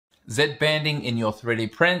Z-banding in your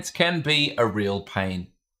 3D prints can be a real pain.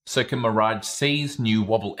 So can MirageC's new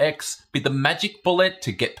wobbleX be the magic bullet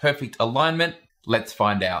to get perfect alignment? Let's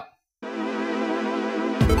find out.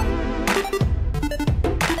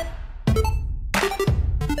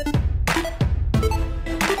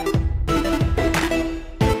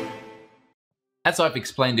 As I've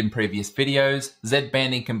explained in previous videos,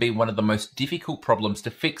 Z-banding can be one of the most difficult problems to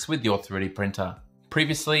fix with your 3D printer.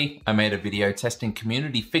 Previously, I made a video testing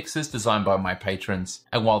community fixes designed by my patrons,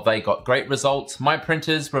 and while they got great results, my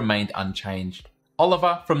printers remained unchanged.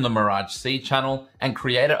 Oliver from the MirageC channel and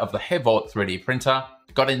creator of the Hevort 3D printer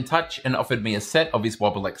got in touch and offered me a set of his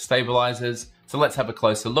wobbleX stabilizers, so let's have a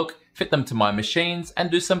closer look, fit them to my machines, and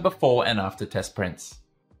do some before and after test prints.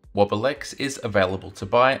 wobbleX is available to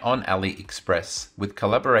buy on AliExpress with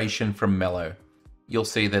collaboration from Mellow. You'll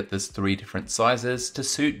see that there's 3 different sizes to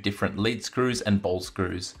suit different lead screws and ball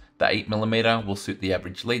screws. The 8mm will suit the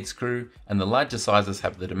average lead screw, and the larger sizes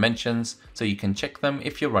have the dimensions, so you can check them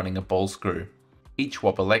if you're running a ball screw. Each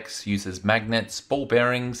wobbleX uses magnets, ball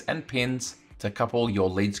bearings, and pins to couple your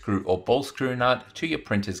lead screw or ball screw nut to your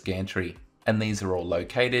printer's gantry, and these are all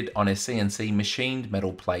located on a CNC machined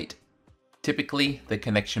metal plate. Typically, the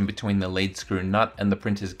connection between the lead screw nut and the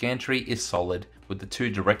printer's gantry is solid, with the two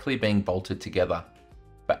directly being bolted together.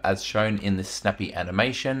 But as shown in this snappy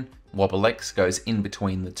animation, wobbleX goes in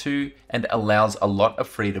between the two and allows a lot of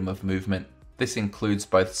freedom of movement. This includes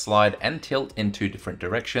both slide and tilt in 2 different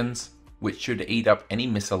directions, which should eat up any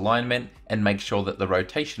misalignment and make sure that the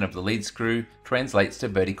rotation of the lead screw translates to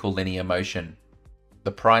vertical linear motion.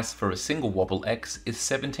 The price for a single wobbleX is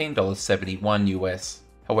 $17.71 US.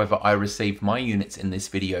 However, I received my units in this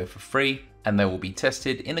video for free, and they will be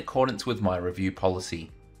tested in accordance with my review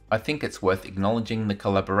policy. I think it's worth acknowledging the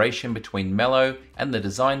collaboration between Mellow and the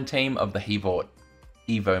design team of the Hevort.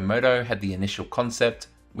 Evo Moto had the initial concept,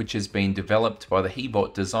 which has been developed by the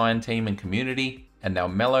Hevort design team and community, and now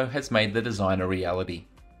Mellow has made the design a reality.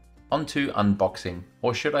 On to unboxing,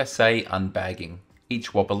 or should I say unbagging.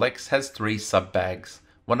 Each wobbleX has 3 sub-bags,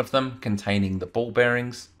 one of them containing the ball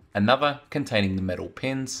bearings, another containing the metal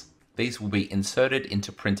pins. These will be inserted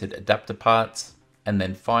into printed adapter parts, and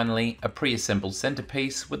then finally a pre-assembled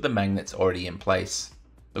centerpiece with the magnets already in place.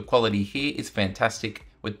 The quality here is fantastic,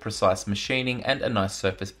 with precise machining and a nice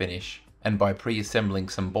surface finish, and by pre-assembling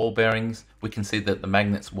some ball bearings we can see that the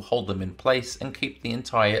magnets will hold them in place and keep the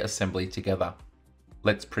entire assembly together.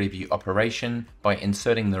 Let's preview operation by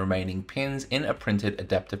inserting the remaining pins in a printed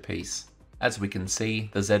adapter piece. As we can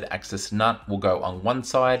see, the Z-axis nut will go on one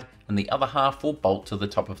side and the other half will bolt to the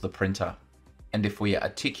top of the printer. And if we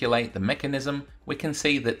articulate the mechanism, we can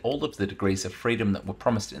see that all of the degrees of freedom that were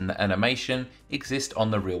promised in the animation exist on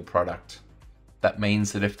the real product. That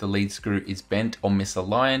means that if the lead screw is bent or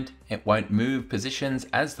misaligned, it won't move positions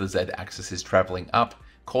as the Z-axis is traveling up,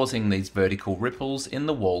 causing these vertical ripples in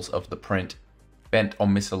the walls of the print. Bent or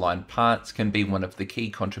misaligned parts can be one of the key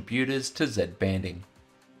contributors to Z-banding.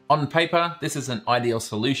 On paper, this is an ideal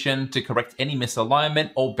solution to correct any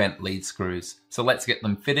misalignment or bent lead screws, so let's get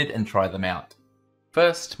them fitted and try them out.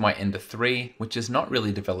 First, my Ender 3, which has not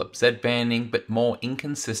really developed Z-banding but more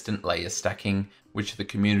inconsistent layer stacking, which the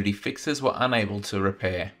community fixers were unable to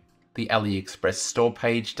repair. The AliExpress store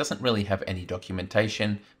page doesn't really have any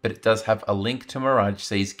documentation, but it does have a link to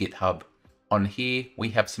MirageC's GitHub. On here, we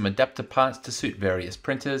have some adapter parts to suit various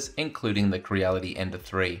printers, including the Creality Ender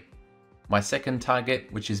 3. My second target,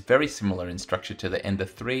 which is very similar in structure to the Ender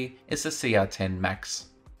 3, is the CR10 Max.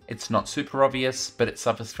 It's not super obvious, but it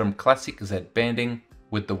suffers from classic Z-banding,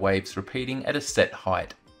 with the waves repeating at a set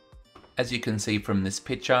height. As you can see from this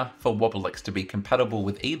picture, for wobbleX to be compatible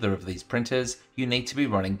with either of these printers, you need to be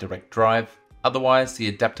running direct drive, otherwise the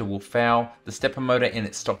adapter will foul the stepper motor in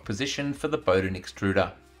its stock position for the Bowden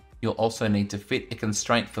extruder. You'll also need to fit a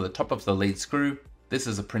constraint for the top of the lead screw. This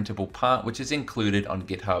is a printable part which is included on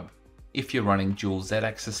GitHub. If you're running dual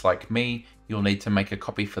Z-axis like me, you'll need to make a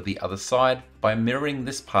copy for the other side by mirroring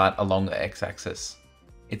this part along the X-axis.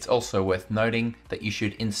 It's also worth noting that you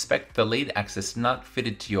should inspect the lead axis nut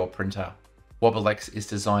fitted to your printer. wobbleX is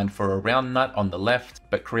designed for a round nut on the left,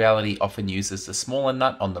 but Creality often uses the smaller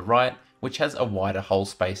nut on the right, which has a wider hole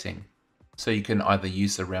spacing. So you can either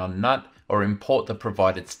use the round nut or import the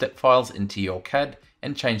provided step files into your CAD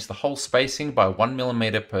and change the hole spacing by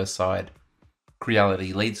 1mm per side.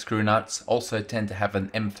 Creality lead screw nuts also tend to have an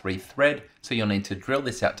M3 thread, so you'll need to drill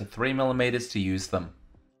this out to 3mm to use them.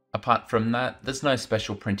 Apart from that, there's no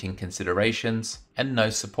special printing considerations, and no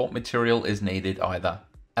support material is needed either.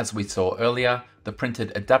 As we saw earlier, the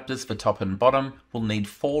printed adapters for top and bottom will need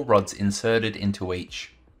 4 rods inserted into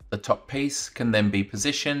each. The top piece can then be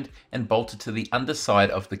positioned and bolted to the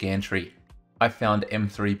underside of the gantry. I found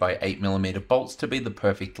M3 by 8mm bolts to be the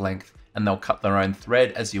perfect length, and they'll cut their own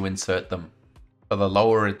thread as you insert them. For the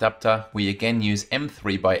lower adapter, we again use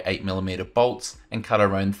M3 by 8mm bolts and cut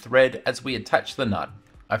our own thread as we attach the nut.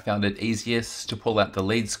 I found it easiest to pull out the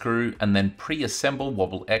lead screw and then pre-assemble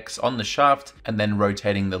wobbleX on the shaft, and then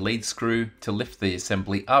rotating the lead screw to lift the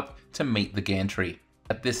assembly up to meet the gantry.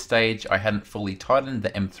 At this stage, I hadn't fully tightened the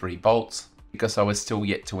M3 bolts because I was still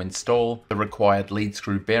yet to install the required lead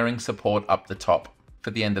screw bearing support up the top.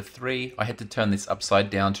 For the Ender 3, I had to turn this upside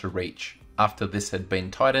down to reach. After this had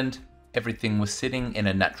been tightened, everything was sitting in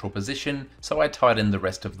a natural position, so I tightened the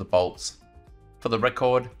rest of the bolts. For the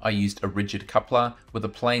record, I used a rigid coupler with a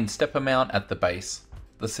plain stepper mount at the base.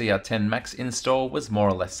 The CR10 Max install was more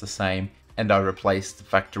or less the same, and I replaced the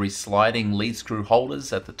factory sliding lead screw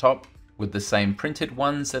holders at the top with the same printed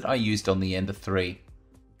ones that I used on the Ender 3.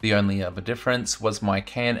 The only other difference was my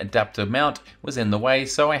CAN adapter mount was in the way,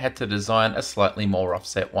 so I had to design a slightly more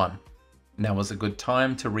offset one. Now is a good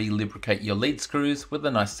time to re-lubricate your lead screws with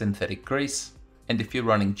a nice synthetic grease, and if you're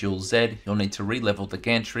running dual Z, you'll need to re-level the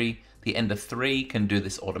gantry. The Ender 3 can do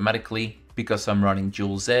this automatically because I'm running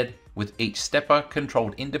dual Z with each stepper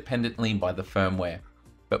controlled independently by the firmware.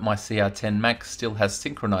 But my CR10 Max still has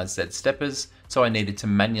synchronized Z steppers, so I needed to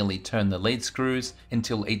manually turn the lead screws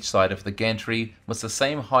until each side of the gantry was the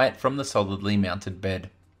same height from the solidly mounted bed.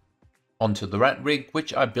 Onto the rat rig,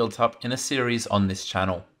 which I built up in a series on this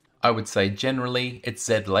channel. I would say generally its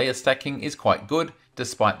Z layer stacking is quite good,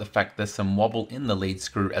 despite the fact there's some wobble in the lead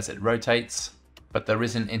screw as it rotates, but there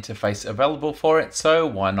is an interface available for it, so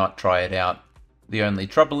why not try it out? The only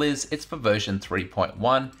trouble is it's for version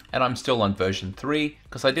 3.1 and I'm still on version 3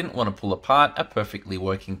 because I didn't want to pull apart a perfectly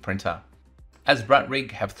working printer. As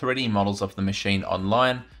RatRig have 3D models of the machine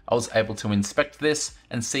online, I was able to inspect this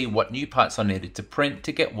and see what new parts I needed to print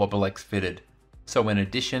to get wobbleX fitted. So in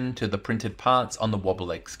addition to the printed parts on the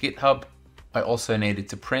wobbleX GitHub, I also needed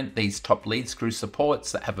to print these top lead screw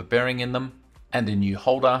supports that have a bearing in them, and a new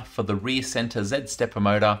holder for the rear center Z stepper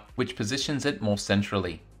motor, which positions it more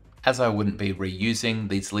centrally. As I wouldn't be reusing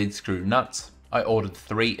these lead screw nuts, I ordered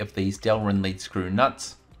 3 of these Delrin lead screw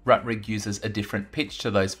nuts. RatRig uses a different pitch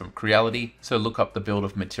to those from Creality, so look up the build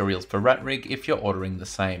of materials for RatRig if you're ordering the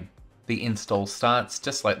same. The install starts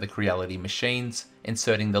just like the Creality machines,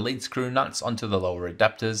 inserting the lead screw nuts onto the lower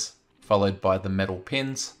adapters, followed by the metal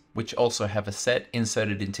pins, which also have a set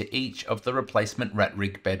inserted into each of the replacement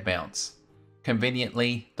RatRig bed mounts.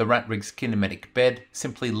 Conveniently, the RatRig's kinematic bed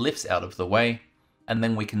simply lifts out of the way, and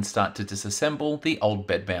then we can start to disassemble the old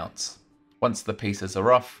bed mounts. Once the pieces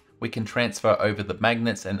are off, we can transfer over the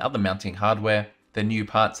magnets and other mounting hardware. The new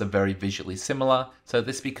parts are very visually similar, so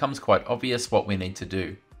this becomes quite obvious what we need to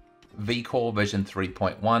do. VCore version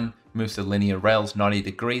 3.1 moves the linear rails 90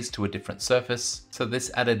 degrees to a different surface, so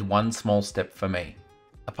this added one small step for me.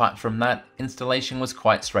 Apart from that, installation was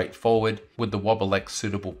quite straightforward, with the wobbleX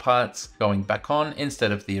suitable parts going back on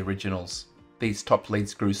instead of the originals. These top lead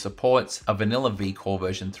screw supports are vanilla VCore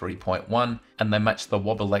version 3.1 and they match the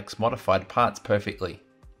wobbleX modified parts perfectly.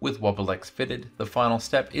 With wobbleX fitted, the final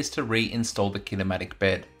step is to reinstall the kinematic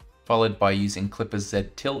bed, followed by using Clipper's Z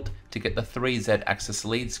tilt to get the 3 Z-axis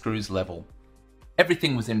lead screws level.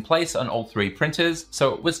 Everything was in place on all 3 printers,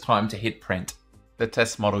 so it was time to hit print. The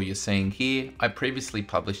test model you're seeing here, I previously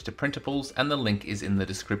published to Printables and the link is in the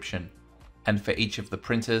description. And for each of the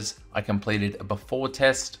printers, I completed a before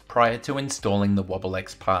test prior to installing the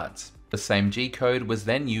wobbleX parts. The same G-code was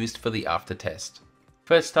then used for the after test.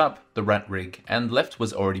 First up, the RatRig, and left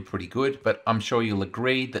was already pretty good, but I'm sure you'll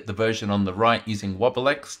agree that the version on the right using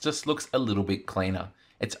wobbleX just looks a little bit cleaner.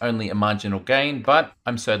 It's only a marginal gain, but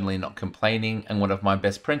I'm certainly not complaining, and one of my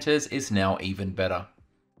best printers is now even better.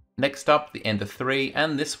 Next up, the Ender 3,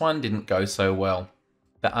 and this one didn't go so well.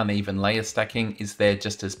 The uneven layer stacking is there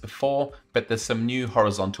just as before, but there's some new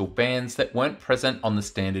horizontal bands that weren't present on the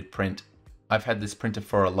standard print. I've had this printer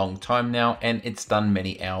for a long time now and it's done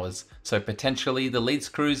many hours, so potentially the lead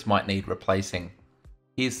screws might need replacing.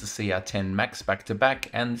 Here's the CR10 Max back to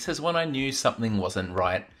back, and this is when I knew something wasn't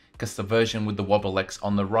right, because the version with the wobbleX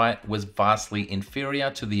on the right was vastly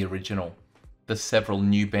inferior to the original. There's several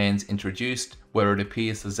new bands introduced where it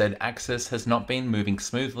appears the Z-axis has not been moving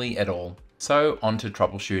smoothly at all. So on to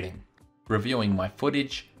troubleshooting. Reviewing my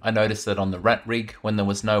footage, I noticed that on the RatRig, when there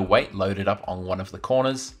was no weight loaded up on one of the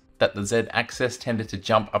corners, that the Z-axis tended to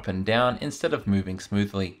jump up and down instead of moving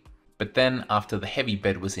smoothly. But then after the heavy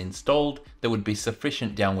bed was installed, there would be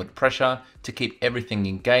sufficient downward pressure to keep everything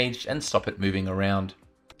engaged and stop it moving around.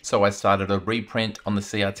 So I started a reprint on the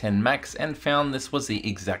CR10 Max and found this was the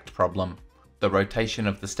exact problem. The rotation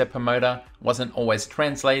of the stepper motor wasn't always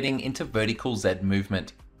translating into vertical Z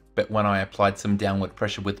movement, but when I applied some downward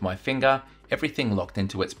pressure with my finger, everything locked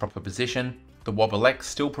into its proper position, the wobbleX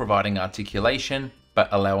still providing articulation, but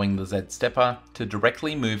allowing the Z stepper to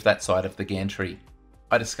directly move that side of the gantry.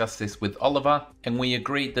 I discussed this with Oliver, and we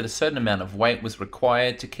agreed that a certain amount of weight was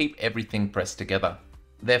required to keep everything pressed together.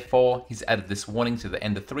 Therefore, he's added this warning to the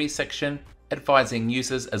Ender 3 section, advising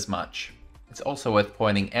users as much. It's also worth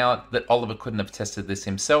pointing out that Oliver couldn't have tested this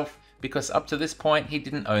himself because up to this point he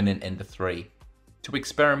didn't own an Ender 3. To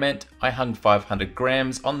experiment, I hung 500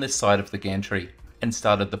 grams on this side of the gantry and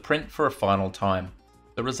started the print for a final time.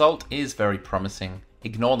 The result is very promising.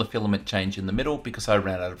 Ignore the filament change in the middle because I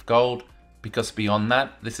ran out of gold, because beyond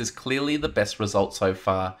that, this is clearly the best result so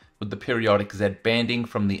far, with the periodic Z banding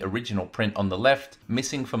from the original print on the left,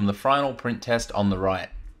 missing from the final print test on the right.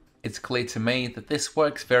 It's clear to me that this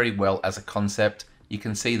works very well as a concept. You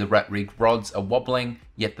can see the rat rig rods are wobbling,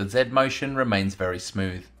 yet the Z motion remains very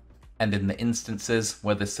smooth. And in the instances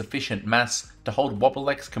where there's sufficient mass to hold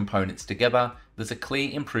wobbleX components together, there's a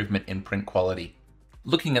clear improvement in print quality.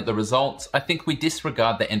 Looking at the results, I think we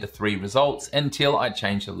disregard the Ender 3 results until I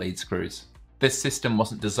change the lead screws. This system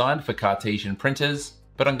wasn't designed for Cartesian printers,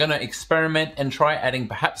 but I'm going to experiment and try adding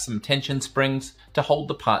perhaps some tension springs to hold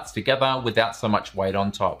the parts together without so much weight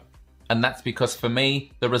on top. And that's because for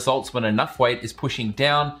me, the results when enough weight is pushing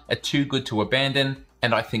down are too good to abandon,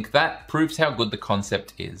 and I think that proves how good the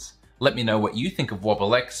concept is. Let me know what you think of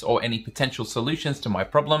wobbleX or any potential solutions to my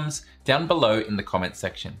problems down below in the comment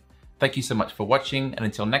section. Thank you so much for watching, and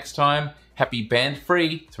until next time, happy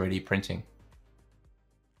band-free 3D printing.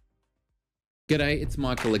 G'day, it's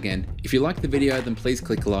Michael again. If you liked the video, then please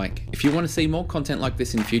click like. If you want to see more content like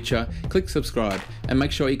this in future, click subscribe and make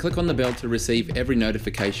sure you click on the bell to receive every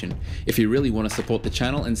notification. If you really want to support the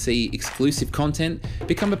channel and see exclusive content,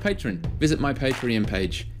 become a patron. Visit my Patreon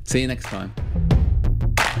page. See you next time.